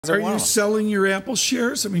Are you selling your Apple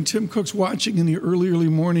shares? I mean, Tim Cook's watching in the early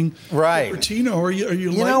morning. Right. Cupertino. Are you?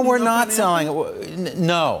 You know, we're not selling.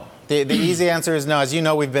 No. The easy answer is no. As you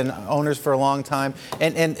know, we've been owners for a long time.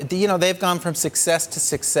 And you know, they've gone from success to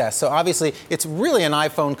success. So obviously, it's really an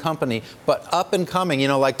iPhone company, but up and coming, you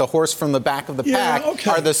know, like the horse from the back of the pack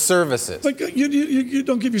are the services. Like you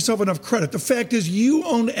don't give yourself enough credit. The fact is you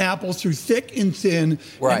own Apple through thick and thin.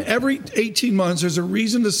 Right. And every 18 months, there's a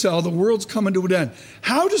reason to sell. The world's coming to an end.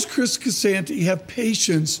 How does Chris Grisanti have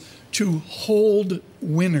patience to hold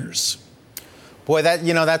winners? Boy,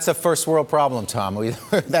 that's a first world problem, Tom.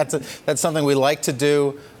 That's something we like to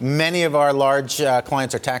do. Many of our large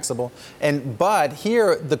clients are taxable. But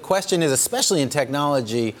here, the question is, especially in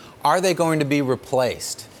technology, are they going to be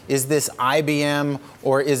replaced? Is this IBM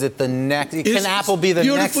or is it the next? Can Apple be the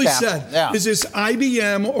next Apple? Beautifully said. Yeah. Is this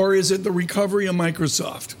IBM or is it the recovery of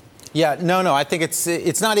Microsoft? Yeah, no. I think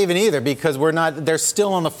it's not even either because they're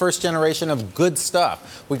still on the first generation of good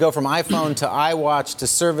stuff. We go from iPhone to iWatch to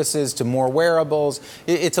services to more wearables.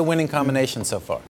 It's a winning combination so far.